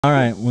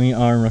Alright, we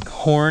are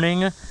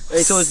recording.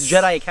 So it's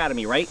JEDI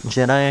Academy, right?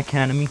 JEDI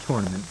Academy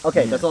tournament.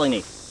 Okay, that's all I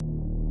need.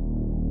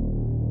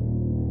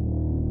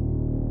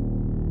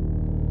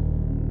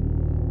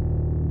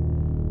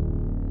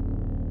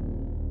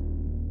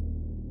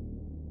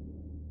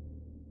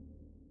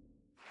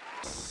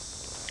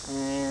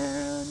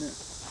 And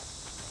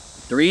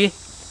 3,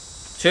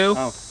 2.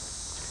 Oh,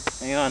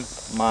 hang on,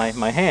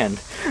 my hand.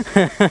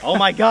 Oh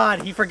my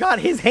God, he forgot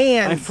his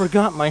hand. I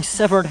forgot my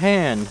severed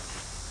hand.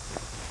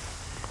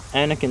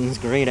 Anakin's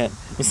great at.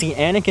 You see,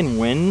 Anakin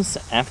wins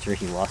after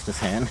he lost his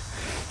hand.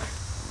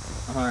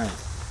 Alright.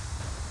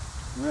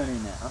 Ready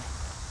now.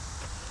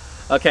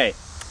 Okay.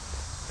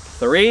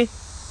 3,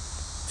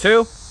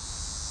 2,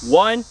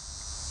 1,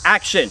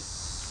 action.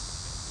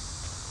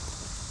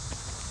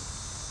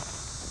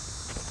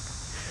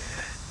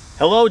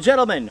 Hello,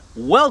 gentlemen.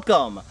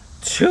 Welcome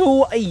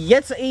to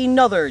yet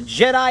another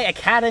JEDI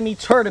Academy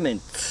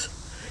tournament.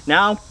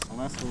 Now, A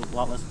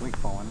lot less weight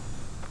falling.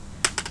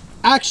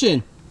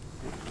 action.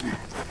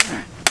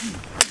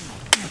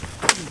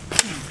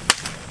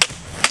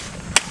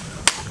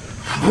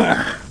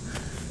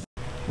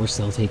 We're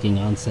still taking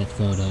on-set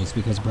photos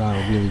because Brower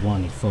really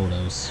wanted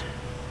photos.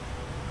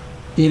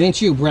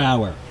 Didn't you,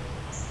 Brower?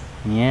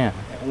 Yeah.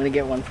 I'm gonna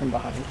get one from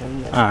behind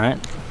him.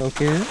 Alright.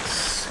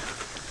 Focus.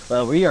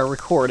 Well, we are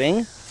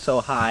recording,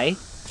 so hi.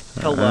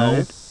 Hello.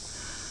 Right.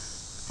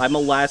 I'm a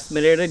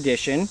last-minute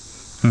addition.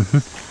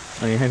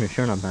 Oh, you have your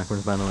shirt on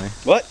backwards, by the way.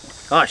 What?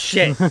 Oh,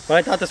 shit. But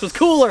I thought this was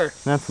cooler.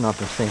 That's not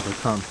the Saber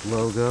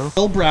logo.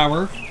 Hello,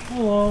 Brower.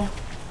 Hello.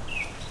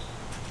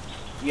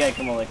 You gotta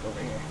come like over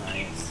here.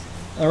 Nice.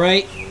 All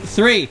right,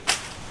 3,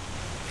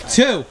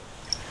 2,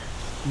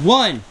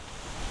 1,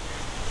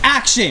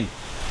 action!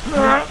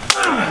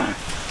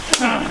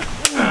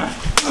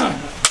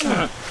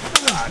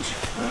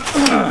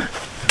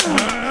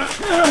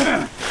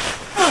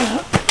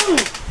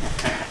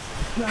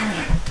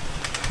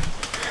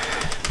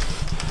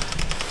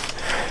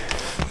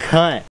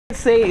 Cut. I'd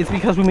say it's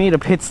because we made a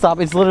pit stop.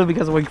 It's literally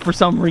because like, for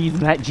some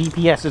reason that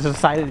GPS has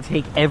decided to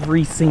take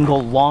every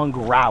single long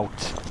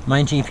route.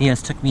 My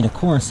GPS took me to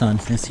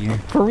Coruscant this year.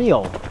 For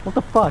real. What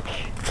the fuck?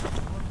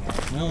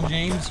 Well,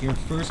 James, your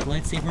first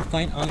lightsaber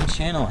fight on the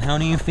channel. How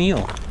do you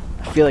feel?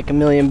 I feel like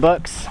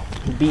 $1,000,000.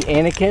 Beat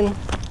Anakin.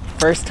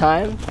 First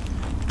time.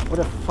 What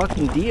a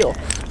fucking deal.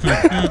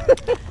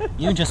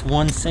 You just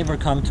won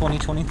SaberCon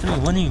 2023.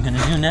 What are you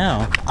gonna do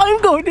now?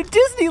 I'm going to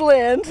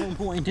Disneyland. Oh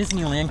boy,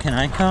 Disneyland, can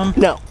I come?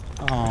 No.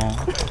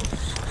 Oh.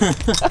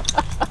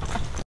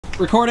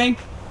 Recording,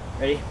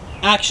 Ready?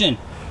 action!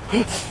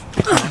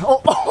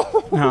 Oh.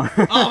 No.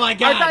 Oh my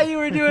God! I thought you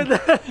were doing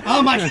that.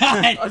 Oh my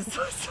God! I'm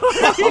so sorry.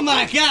 Oh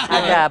my God!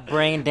 I got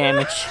brain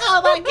damage.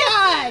 Oh my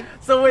God!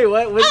 So wait,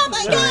 what? Oh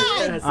my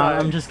God! Sorry.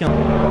 I'm just gonna...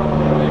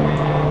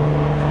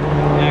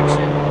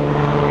 Action!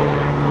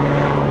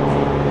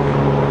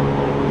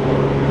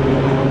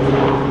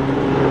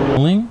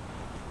 Rolling.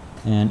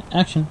 And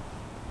action.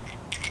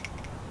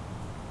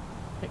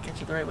 Did I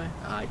catch it the right way?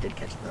 Oh, I did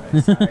catch it the right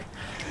way. Sorry.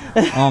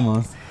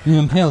 Almost. You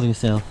impaled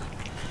yourself.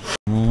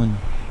 Rolling.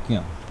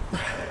 Go.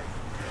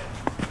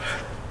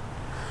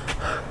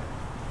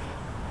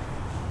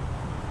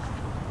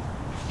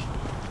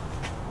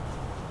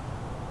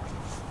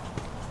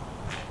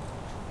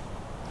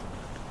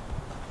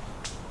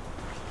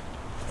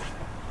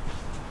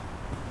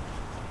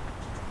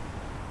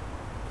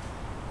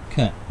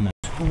 Cut. Now.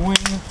 Swing,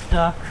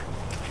 duck,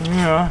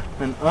 yeah,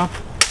 then up,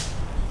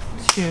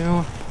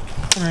 2,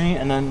 3,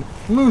 and then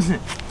lose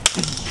it.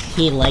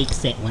 He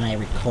likes it when I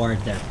record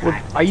their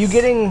practice. Are you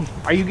getting?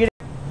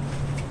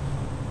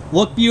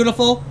 Look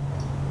beautiful.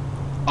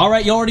 All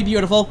right, you're already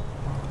beautiful.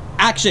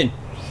 Action!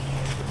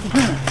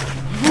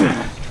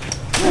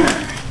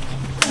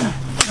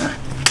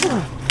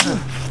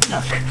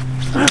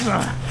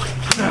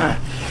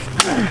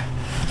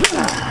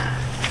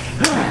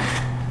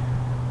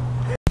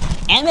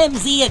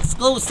 MMZ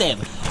exclusive.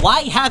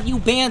 Why have you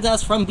banned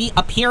us from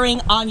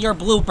appearing on your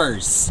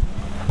bloopers?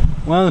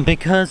 Well,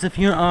 because if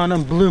you're on a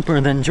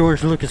blooper, then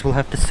George Lucas will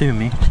have to sue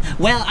me.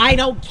 Well, I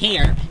don't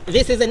care.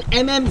 This is an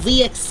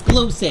MMZ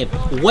exclusive.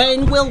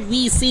 When will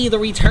we see the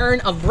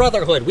return of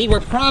Brotherhood? We were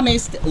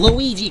promised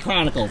Luigi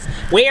Chronicles.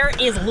 Where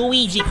is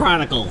Luigi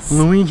Chronicles?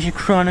 Luigi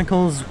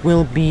Chronicles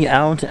will be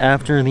out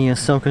after the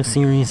Ahsoka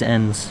series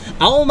ends.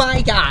 Oh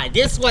my God,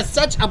 this was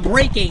such a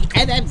breaking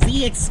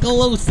MMZ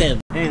exclusive.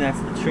 Hey,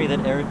 that's the tree that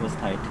Eric was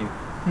tied to.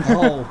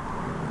 Oh.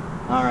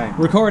 Alright.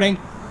 Recording.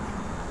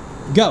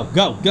 Go,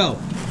 go, go.